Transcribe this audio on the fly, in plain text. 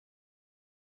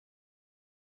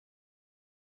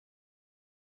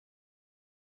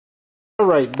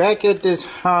Alright, back at this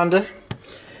Honda,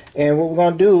 and what we're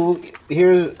going to do,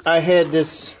 here I had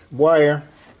this wire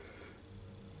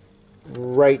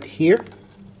right here,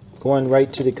 going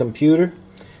right to the computer.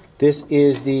 This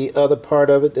is the other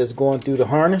part of it that's going through the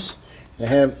harness. I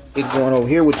have it going over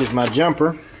here, which is my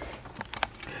jumper,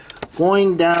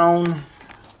 going down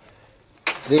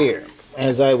there.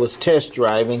 As I was test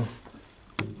driving,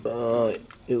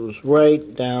 it was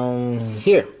right down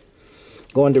here,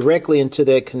 going directly into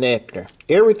that connector.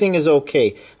 Everything is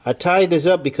okay. I tied this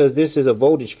up because this is a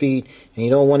voltage feed and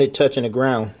you don't want it touching the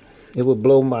ground. It would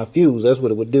blow my fuse. That's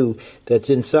what it would do. That's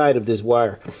inside of this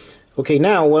wire. Okay,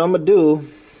 now what I'm going to do,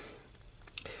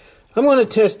 I'm going to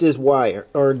test this wire,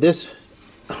 or this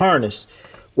harness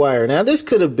wire. Now this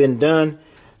could have been done,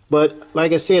 but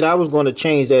like I said, I was going to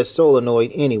change that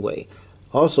solenoid anyway.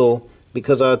 Also,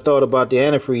 because I thought about the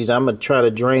antifreeze, I'm going to try to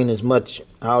drain as much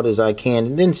out as I can.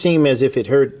 It didn't seem as if it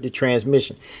hurt the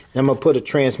transmission. And I'm going to put a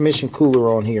transmission cooler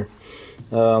on here.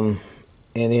 And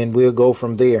then we'll go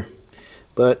from there.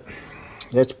 But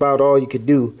that's about all you could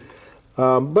do.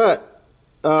 I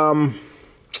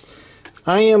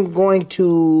am going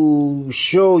to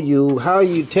show you how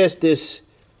you test this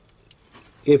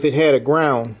if it had a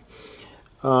ground.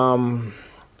 A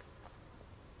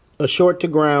short to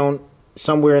ground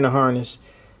somewhere in the harness,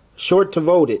 short to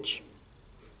voltage,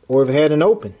 or if it had an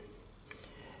open.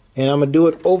 And I'm going to do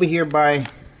it over here by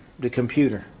the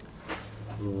computer,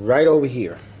 right over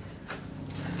here.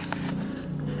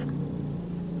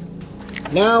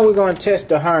 Now we're going to test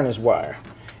the harness wire,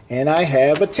 and I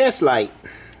have a test light,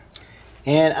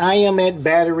 and I am at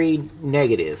battery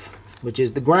negative, which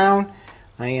is the ground.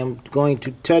 I am going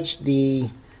to touch the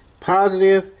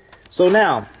positive. So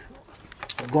now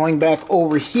going back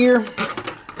over here,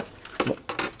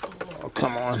 oh,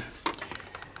 come on,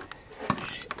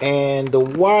 and the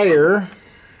wire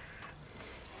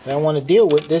that I want to deal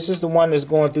with, this is the one that's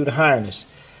going through the harness.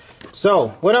 So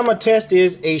what I'm going to test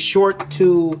is a short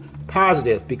to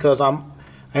positive, because I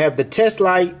have the test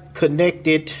light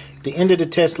connected, the end of the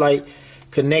test light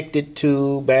connected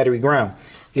to battery ground.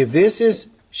 If this is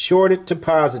shorted to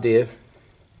positive,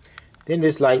 then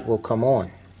this light will come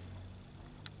on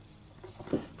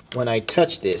when I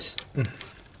touch this, and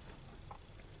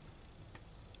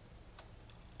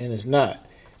it's not.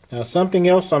 Now something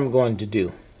else I'm going to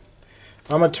do,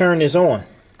 I'm going to turn this on.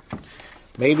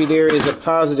 Maybe there is a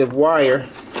positive wire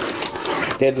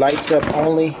that lights up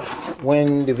only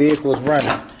when the vehicle is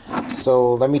running.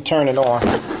 So let me turn it on.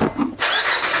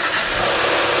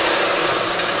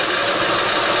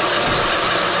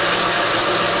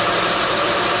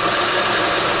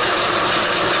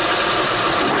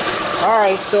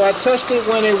 Alright, so I touched it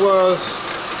when it was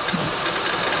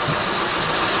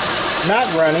not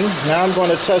running. Now I'm going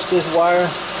to touch this wire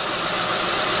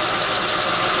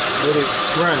with it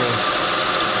running.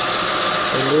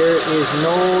 And there is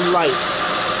no light.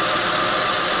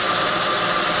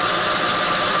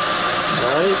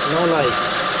 Alright, no light.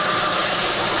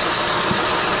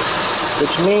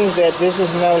 Which means that this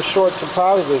is no short to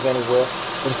positive anywhere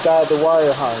inside the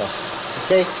wire harness.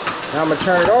 Okay, now I'm going to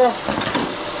turn it off.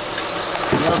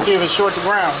 Let's see if it's short to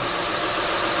ground.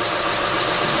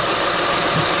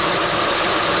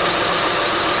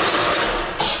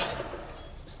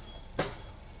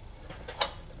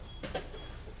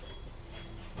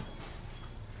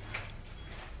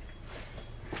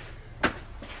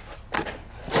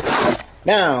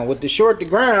 Now, with the short to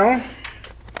ground,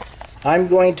 I'm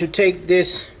going to take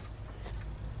this,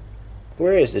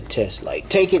 where is the test light?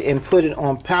 Take it and put it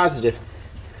on positive.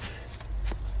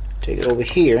 Take it over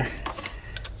here.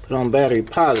 On battery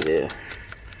positive.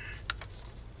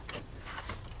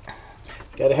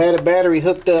 Gotta have the battery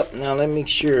hooked up. Now let me make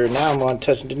sure. Now I'm going to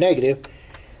touch the negative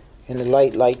and the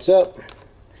light lights up.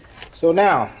 So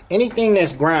now anything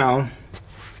that's ground,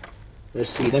 let's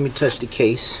see, let me touch the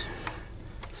case.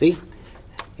 See,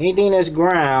 anything that's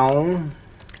ground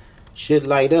should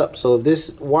light up. So if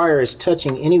this wire is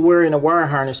touching anywhere in the wire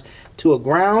harness to a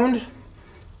ground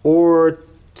or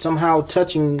somehow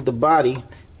touching the body,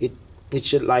 it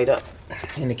should light up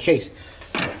in the case.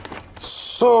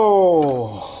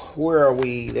 So where are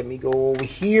we? Let me go over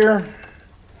here.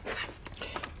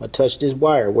 I'll touch this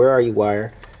wire. Where are you,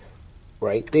 wire?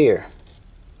 Right there.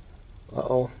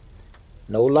 Uh-oh.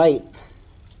 No light.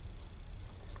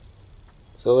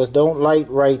 So it don't light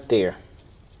right there.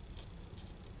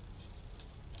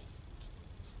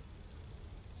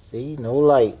 See, no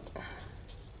light.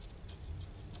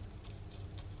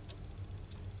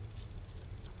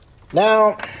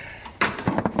 Now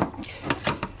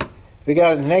we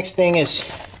got the next thing is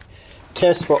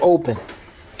test for open.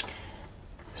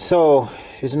 So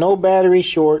there's no battery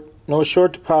short, nor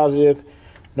short to positive,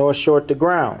 nor short to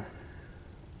ground.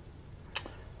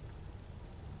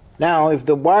 Now, if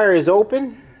the wire is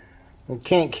open and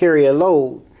can't carry a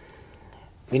load,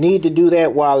 you need to do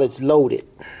that while it's loaded.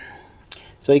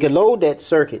 So you can load that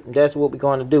circuit, and that's what we're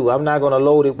going to do. I'm not going to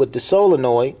load it with the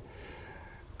solenoid.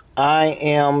 I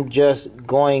am just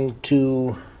going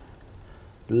to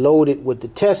load it with the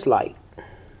test light.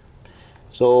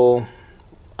 So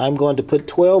I'm going to put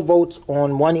 12 volts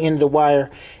on one end of the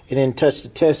wire and then touch the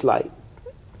test light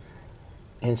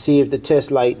and see if the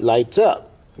test light lights up.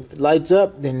 If it lights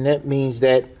up, then that means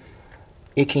that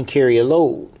it can carry a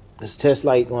load. This test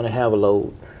light going to have a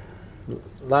load.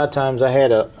 A lot of times I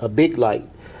had a big light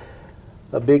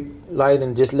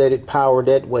and just let it power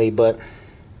that way, but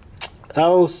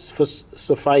I'll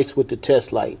suffice with the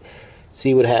test light.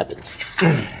 See what happens.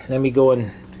 Let me go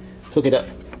and hook it up.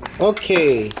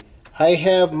 Okay, I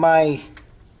have my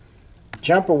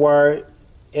jumper wire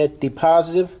at the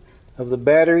positive of the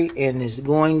battery and is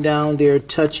going down there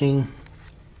touching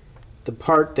the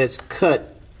part that's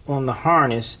cut on the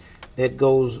harness that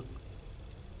goes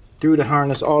through the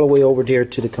harness all the way over there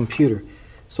to the computer.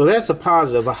 So that's a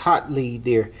positive, a hot lead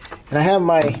there. And I have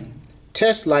my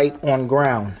test light on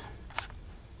ground.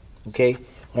 Okay,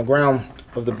 on the ground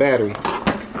of the battery.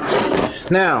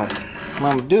 Now,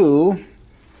 what I'm going to do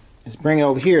is bring it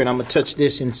over here and I'm going to touch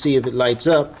this and see if it lights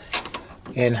up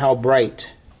and how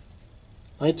bright.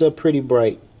 Lights up pretty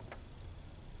bright.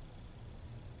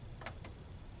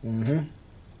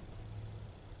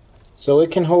 So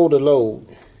it can hold a load.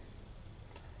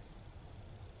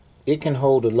 It can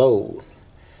hold a load.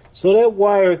 So that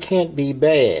wire can't be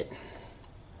bad.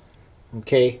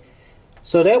 Okay.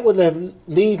 So that would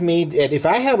leave me that if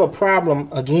I have a problem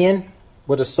again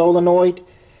with a solenoid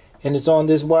and it's on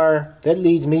this wire, that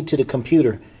leads me to the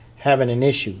computer having an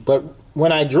issue. But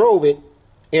when I drove it,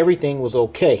 everything was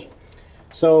okay.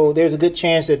 So there's a good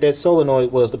chance that that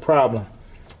solenoid was the problem.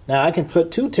 Now I can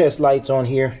put two test lights on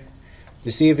here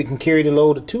to see if it can carry the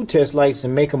load of two test lights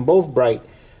and make them both bright,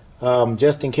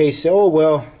 just in case. Oh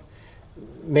well,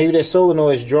 maybe that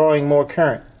solenoid is drawing more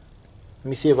current. Let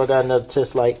me see if I got another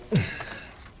test light.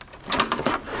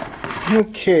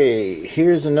 Okay,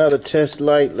 here's another test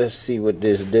light. Let's see what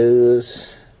this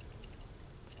does.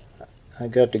 I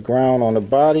got the ground on the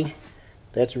body.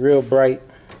 That's real bright.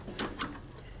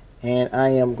 And I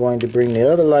am going to bring the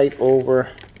other light over,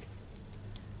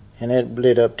 and that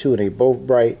lit up too. They both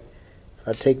bright. If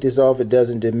I take this off, it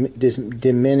doesn't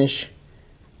diminish.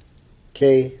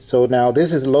 Okay, so now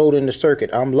this is loading the circuit.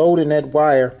 I'm loading that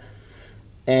wire,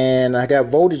 and I got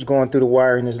voltage going through the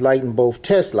wire, and it's lighting both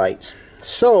test lights.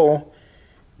 So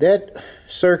that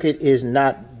circuit is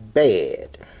not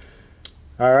bad.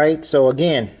 Alright, so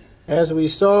again, as we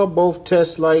saw, both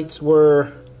test lights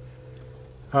were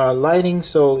lighting,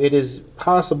 so it is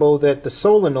possible that the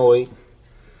solenoid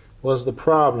was the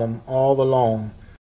problem all along.